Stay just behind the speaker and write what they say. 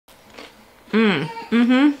Hey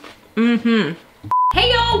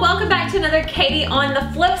y'all, welcome back to another Katie on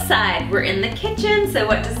the flip side. We're in the kitchen, so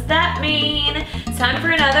what does that mean? It's time for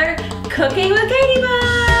another Cooking with Katiepie.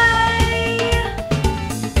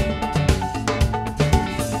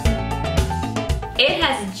 It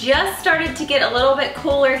has just started to get a little bit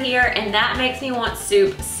cooler here, and that makes me want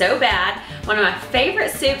soup so bad. One of my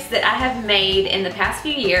favorite soups that I have made in the past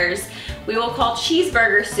few years, we will call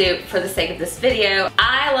cheeseburger soup for the sake of this video.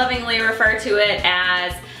 I lovingly refer to it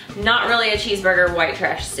as not really a cheeseburger white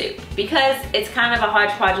trash soup because it's kind of a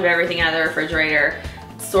hodgepodge of everything out of the refrigerator,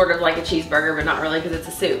 sort of like a cheeseburger, but not really because it's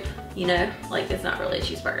a soup, you know? Like, it's not really a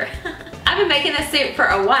cheeseburger. I've been making this soup for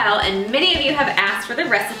a while and many of you have asked for the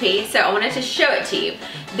recipe, so I wanted to show it to you.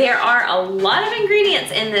 There are a lot of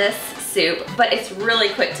ingredients in this soup, but it's really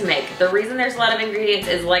quick to make. The reason there's a lot of ingredients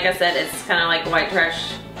is, like I said, it's kind of like white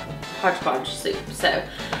trash hodgepodge soup. So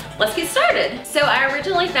let's get started. So I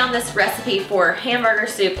originally found this recipe for hamburger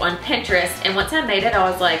soup on Pinterest, and once I made it, I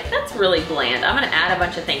was like, that's really bland. I'm gonna add a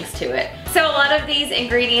bunch of things to it. So a lot of these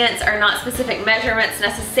ingredients are not specific measurements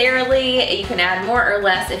necessarily. You can add more or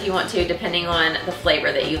less if you want to, depending on the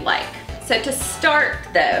flavor that you like. So to start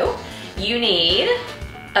though, you need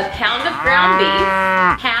a pound of ground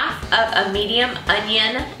beef, half of a medium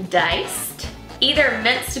onion diced, either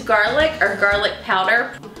minced garlic or garlic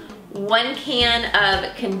powder, 1 can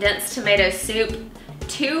of condensed tomato soup,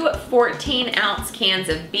 2 14-ounce cans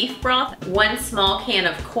of beef broth, 1 small can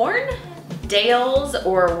of corn, Dale's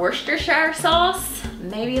or Worcestershire sauce,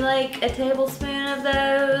 maybe like a tablespoon of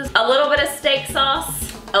those, a little bit of steak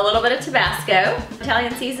sauce, a little bit of Tabasco,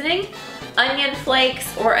 Italian seasoning, onion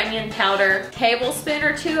flakes or onion powder, tablespoon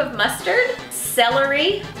or 2 of mustard,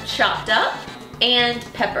 celery chopped up, and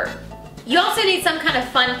pepper. You also need some kind of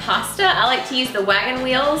fun pasta. I like to use the wagon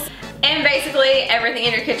wheels. And basically everything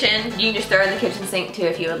in your kitchen, you can just throw in the kitchen sink too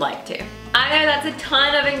if you would like to. I know that's a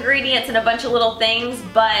ton of ingredients and a bunch of little things,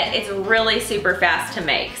 but it's really super fast to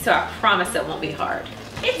make, so I promise it won't be hard.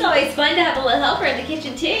 It's always fun to have a little helper in the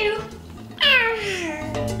kitchen too.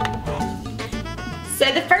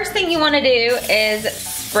 So the first thing you want to do is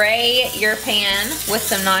spray your pan with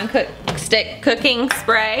some non-cooked stick cooking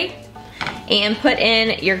spray and put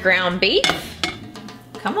in your ground beef.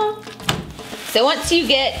 Come on. So once you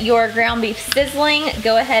get your ground beef sizzling,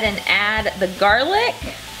 go ahead and add the garlic.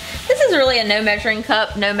 This is really a no measuring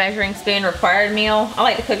cup, no measuring spoon required meal. I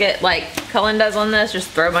like to cook it like Cullen does on this, just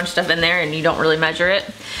throw a bunch of stuff in there and you don't really measure it.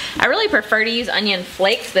 I really prefer to use onion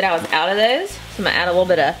flakes, but I was out of those. So I'm gonna add a little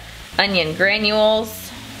bit of onion granules.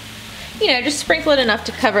 You know, just sprinkle it enough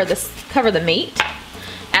to cover the meat.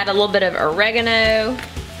 Add a little bit of oregano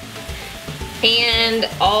and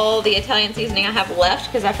all the Italian seasoning I have left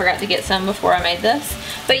because I forgot to get some before I made this.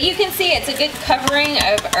 But you can see it's a good covering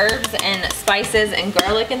of herbs and spices and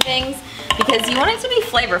garlic and things because you want it to be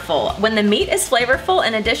flavorful. When the meat is flavorful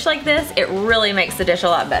in a dish like this, it really makes the dish a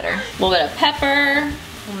lot better. A little bit of pepper,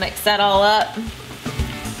 we'll mix that all up.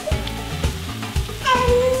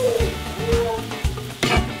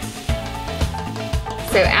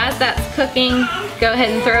 So as that's cooking, go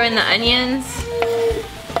ahead and throw in the onions.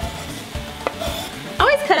 I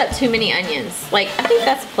always cut up too many onions. Like, I think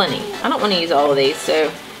that's plenty. I don't want to use all of these,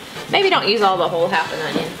 so maybe don't use all the whole half an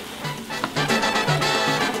onion.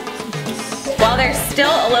 While there's still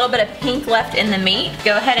a little bit of pink left in the meat,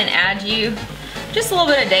 go ahead and add you just a little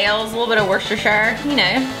bit of Dale's, a little bit of Worcestershire, you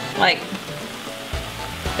know, like,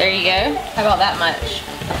 there you go. How about that much?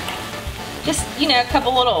 Just, you know, a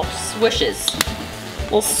couple little swishes.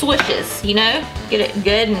 Little swishes, you know? Get it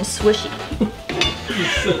good and swishy.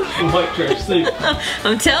 White trash soup.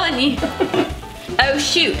 I'm telling you. Oh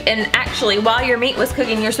shoot, and actually while your meat was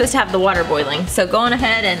cooking, you're supposed to have the water boiling. So go on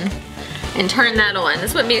ahead and turn that on.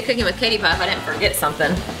 This wouldn't be a Cooking with Katiepie if I didn't forget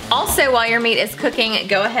something. Also, while your meat is cooking,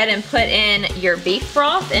 go ahead and put in your beef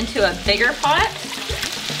broth into a bigger pot.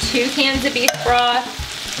 2 cans of beef broth.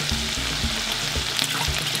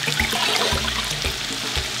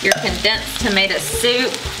 Your condensed tomato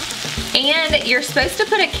soup. And you're supposed to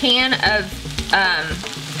put a can of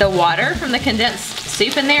the water from the condensed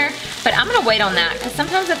soup in there, but I'm gonna wait on that because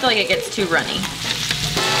sometimes I feel like it gets too runny.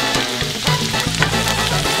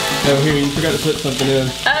 Oh, here, you forgot to put something in.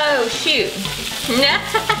 Oh, shoot.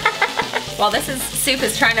 While soup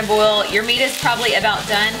is trying to boil, your meat is probably about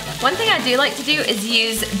done. One thing I do like to do is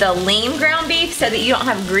use the lean ground beef so that you don't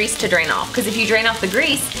have grease to drain off, because if you drain off the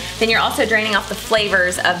grease, then you're also draining off the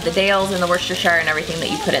flavors of the Dale's and the Worcestershire and everything that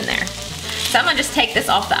you put in there. So I'm gonna just take this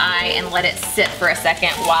off the eye and let it sit for a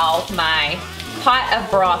second while my pot of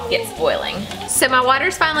broth gets boiling. So my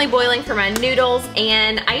water's finally boiling for my noodles,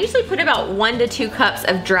 and I usually put about 1 to 2 cups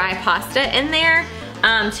of dry pasta in there.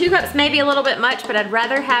 2 cups may be a little bit much, but I'd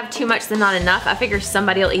rather have too much than not enough. I figure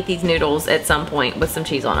somebody will eat these noodles at some point with some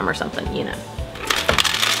cheese on them or something, you know.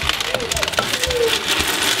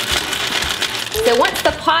 So once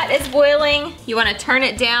the pot is boiling, you want to turn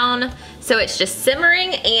it down so it's just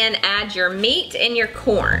simmering and add your meat and your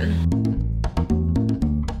corn.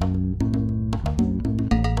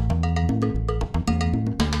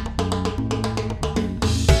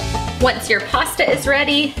 Once your pasta is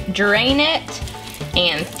ready, drain it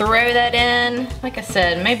and throw that in. Like I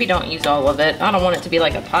said, maybe don't use all of it. I don't want it to be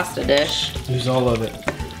like a pasta dish. Use all of it.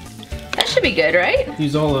 That should be good, right?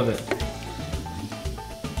 Use all of it.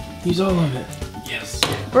 Use all of it. Yes.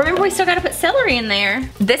 Remember, we still gotta put celery in there.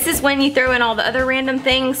 This is when you throw in all the other random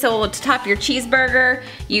things. So to top your cheeseburger,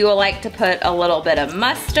 you will like to put a little bit of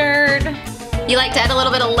mustard. You like to add a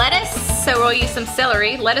little bit of lettuce, so we'll use some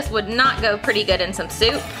celery. Lettuce would not go pretty good in some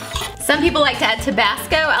soup. Some people like to add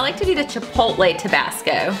Tabasco. I like to do the chipotle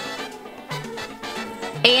Tabasco.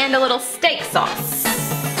 And a little steak sauce.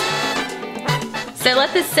 So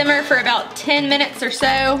let this simmer for about 10 minutes or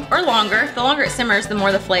so, or longer. The longer it simmers, the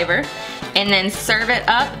more the flavor. And then serve it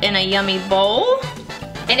up in a yummy bowl.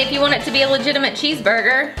 And if you want it to be a legitimate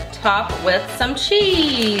cheeseburger, top with some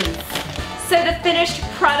cheese. So the finished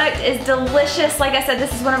product is delicious. Like I said,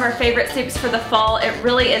 this is one of our favorite soups for the fall. It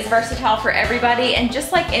really is versatile for everybody, and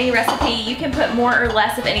just like any recipe, you can put more or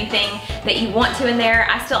less of anything that you want to in there.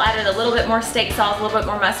 I still added a little bit more steak sauce, a little bit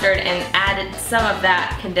more mustard, and added some of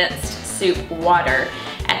that condensed soup water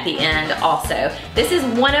at the end also. This is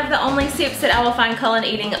one of the only soups that I will find Cullen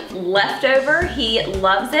eating leftover. He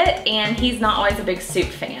loves it, and he's not always a big soup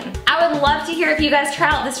fan. I would love to hear if you guys try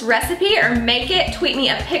out this recipe or make it. Tweet me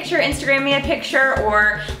a picture, Instagram me a picture,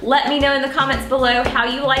 or let me know in the comments below how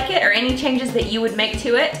you like it or any changes that you would make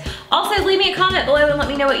to it. Also, leave me a comment below and let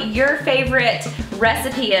me know what your favorite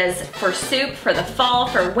recipe is for soup, for the fall,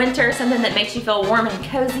 for winter, something that makes you feel warm and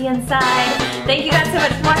cozy inside. Thank you guys so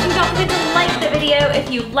much for watching. Don't forget to like the video if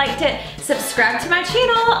you liked it. Subscribe to my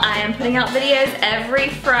channel. I am putting out videos every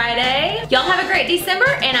Friday. Y'all have a great December,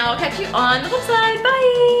 and I will catch you on the flip side.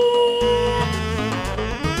 Bye!